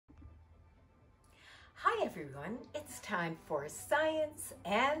Hi everyone, it's time for science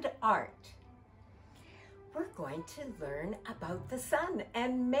and art. We're going to learn about the sun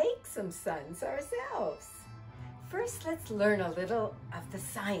and make some suns ourselves. First, let's learn a little of the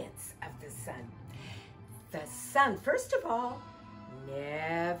science of the sun. The sun, first of all,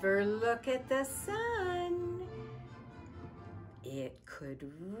 never look at the sun. It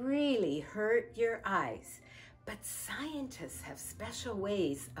could really hurt your eyes. But scientists have special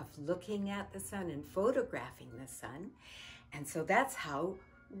ways of looking at the sun and photographing the sun. And so that's how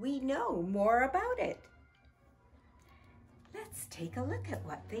we know more about it. Let's take a look at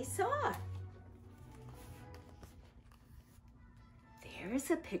what they saw. There's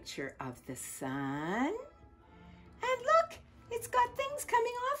a picture of the sun. And look, it's got things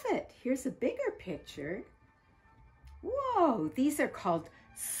coming off it. Here's a bigger picture. Whoa, these are called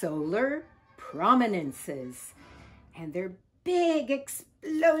solar prominences, and they're big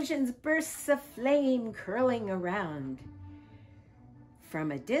explosions, bursts of flame curling around.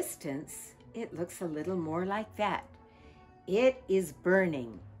 From a distance, it looks a little more like that. It is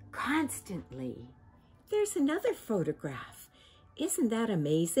burning constantly. There's another photograph. Isn't that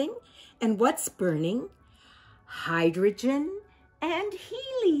amazing? And what's burning? Hydrogen and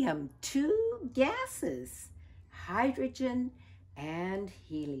helium, two gases. Hydrogen and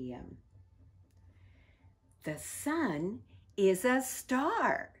helium. The sun is a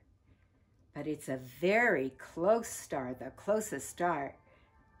star, but it's a very close star, the closest star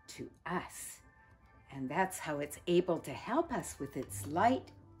to us. And that's how it's able to help us with its light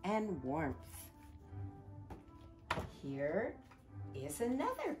and warmth. Here is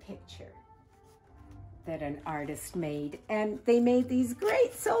another picture that an artist made, and they made these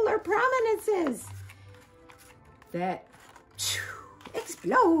great solar prominences that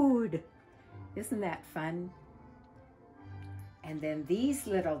explode. Isn't that fun? And then these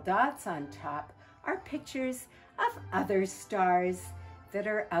little dots on top are pictures of other stars that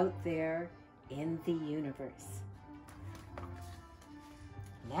are out there in the universe.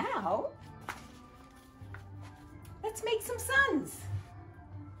 Now, let's make some suns.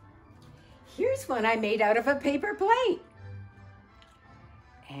 Here's one I made out of a paper plate.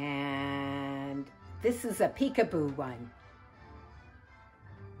 And this is a peekaboo one.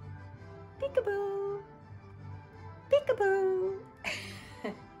 Peekaboo, peekaboo.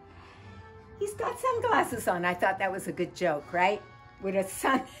 He's got sunglasses on. I thought that was a good joke, right? Would a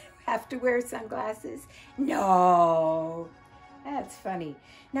sun have to wear sunglasses? No, that's funny.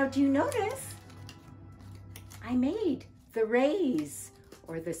 Now, do you notice I made the rays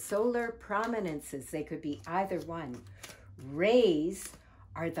or the solar prominences? They could be either one. Rays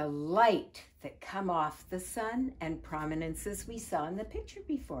are the light that come off the sun, and prominences we saw in the picture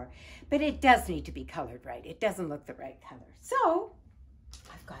before. But it does need to be colored right. It doesn't look the right color. So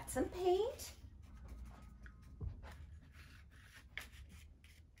I've got some paint.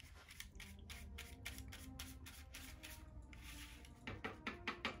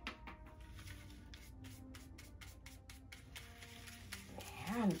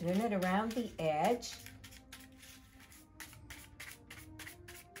 There, I'm doing it around the edge.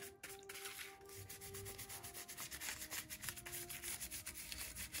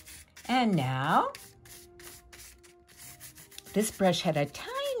 And now, this brush had a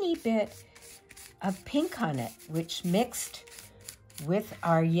tiny bit of pink on it, which mixed with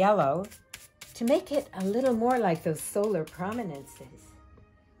our yellow to make it a little more like those solar prominences.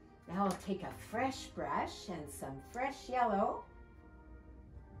 Now I'll take a fresh brush and some fresh yellow.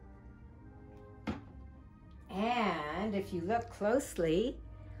 And if you look closely,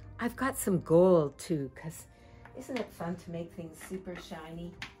 I've got some gold too, because isn't it fun to make things super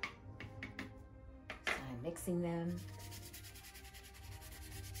shiny? Mixing them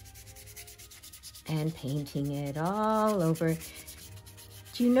and painting it all over.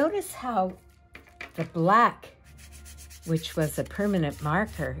 Do you notice how the black, which was a permanent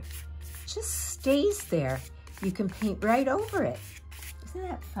marker, just stays there? You can paint right over it. Isn't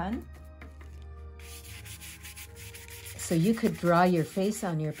that fun? So you could draw your face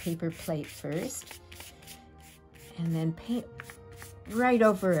on your paper plate first and then paint right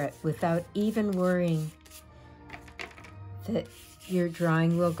over it without even worrying that your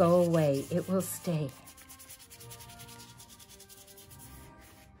drawing will go away. It will stay.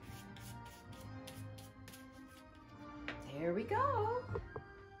 There we go.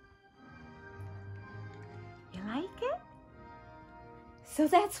 You like it? So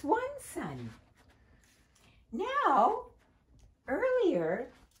that's one sun. Now, earlier,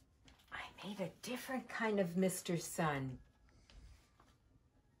 I made a different kind of Mr. Sun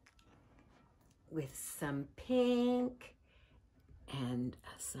with some pink and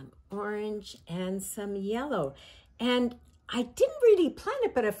some orange and some yellow. And I didn't really plan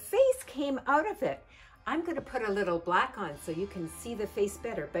it, but a face came out of it. I'm going to put a little black on so you can see the face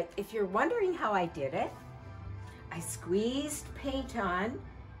better. But if you're wondering how I did it, I squeezed paint on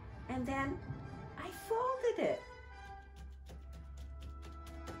and then I folded it,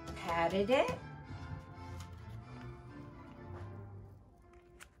 patted it,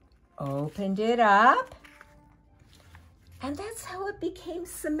 opened it up, and that's how it became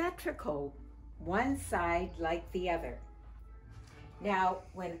symmetrical, one side like the other. Now,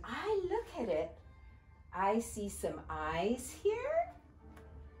 when I look at it, I see some eyes here.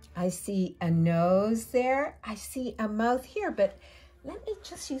 I see a nose there. I see a mouth here, but let me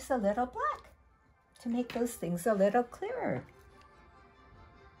just use a little black to make those things a little clearer.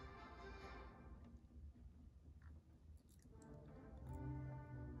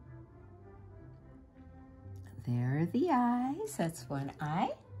 There are the eyes. That's one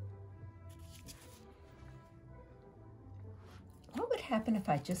eye. What would happen if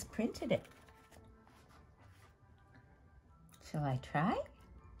I just printed it? Shall I try?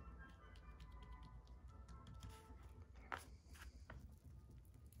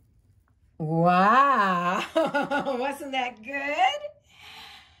 Wow, wasn't that good?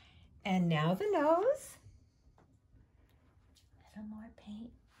 And now the nose. A little more paint.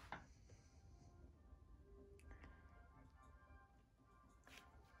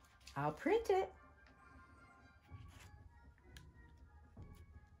 I'll print it.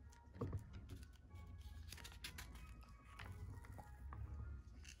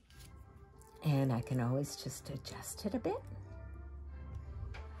 And I can always just adjust it a bit.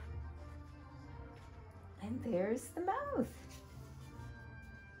 And there's the mouth.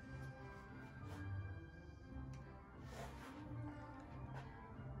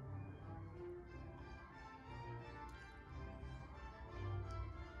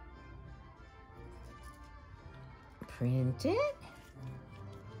 Print it.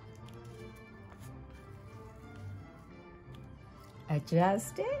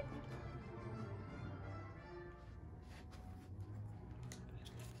 Adjust it.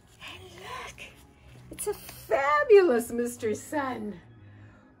 It's a fabulous Mr. Sun.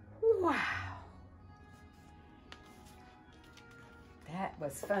 Wow. That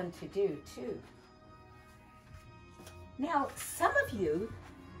was fun to do too. Now, some of you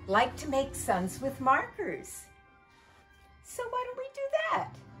like to make suns with markers. So why don't we do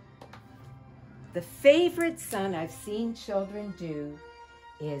that? The favorite sun I've seen children do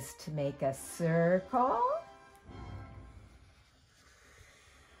is to make a circle.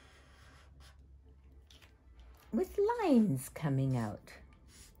 With lines coming out.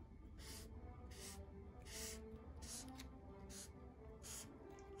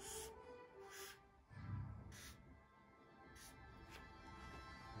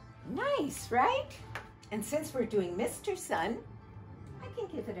 Nice, right? And since we're doing Mr. Sun, I can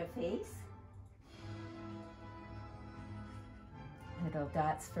give it a face. Little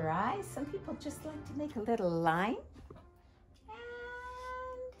dots for eyes. Some people just like to make a little line.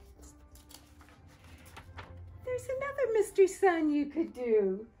 There's another Mr. Sun you could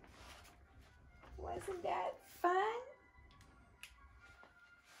do. Wasn't that fun?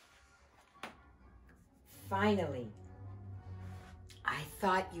 Finally, I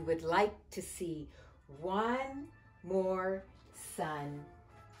thought you would like to see one more sun.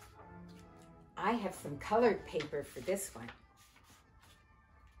 I have some colored paper for this one.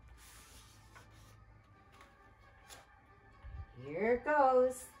 Here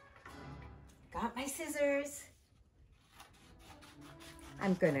goes. Got my scissors.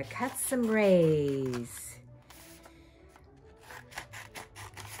 I'm gonna cut some rays.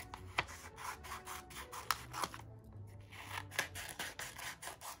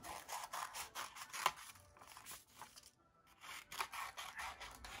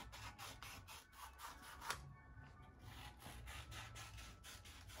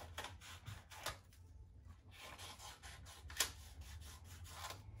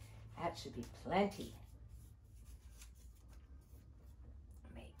 That should be plenty.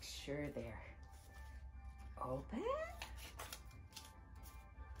 Make sure they're open.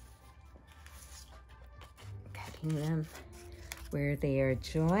 Cutting them where they are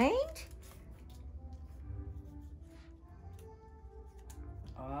joined.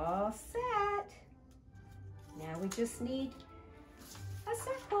 All set. Now we just need a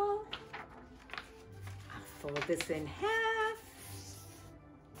circle. I'll fold this in half.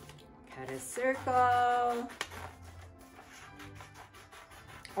 Cut a circle,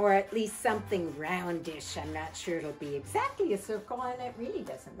 or at least something roundish. I'm not sure it'll be exactly a circle, and it really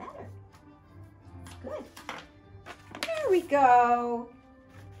doesn't matter. Good. There we go.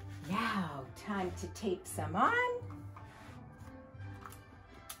 Now, time to tape some on.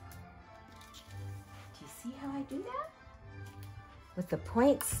 Do you see how I do that? With the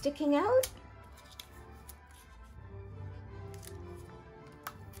point sticking out.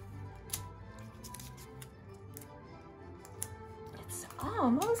 It's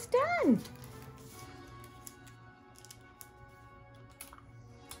almost done.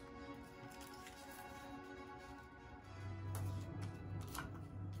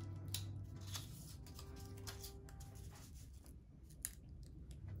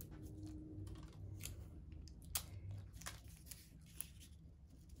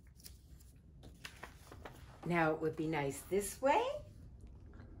 Now it would be nice this way,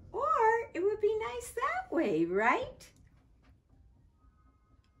 or it would be nice that way, right?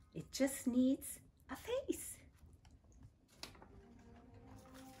 It just needs a face.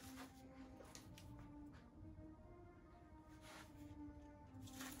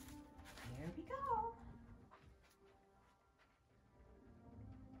 There we go.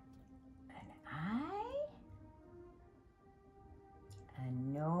 An eye, a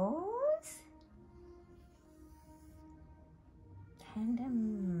nose, and a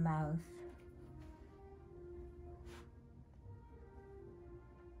mouth.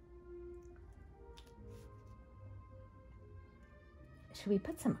 Should we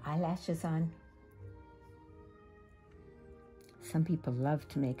put some eyelashes on? Some people love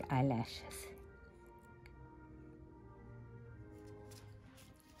to make eyelashes.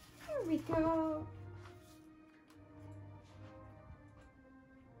 Here we go.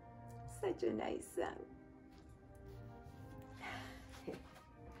 Such a nice sun.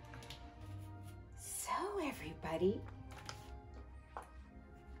 So everybody,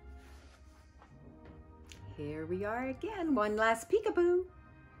 here we are again. One last peekaboo.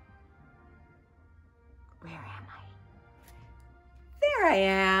 Where am I? There I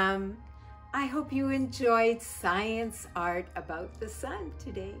am. I hope you enjoyed science art about the sun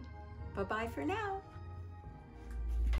today. Bye-bye for now.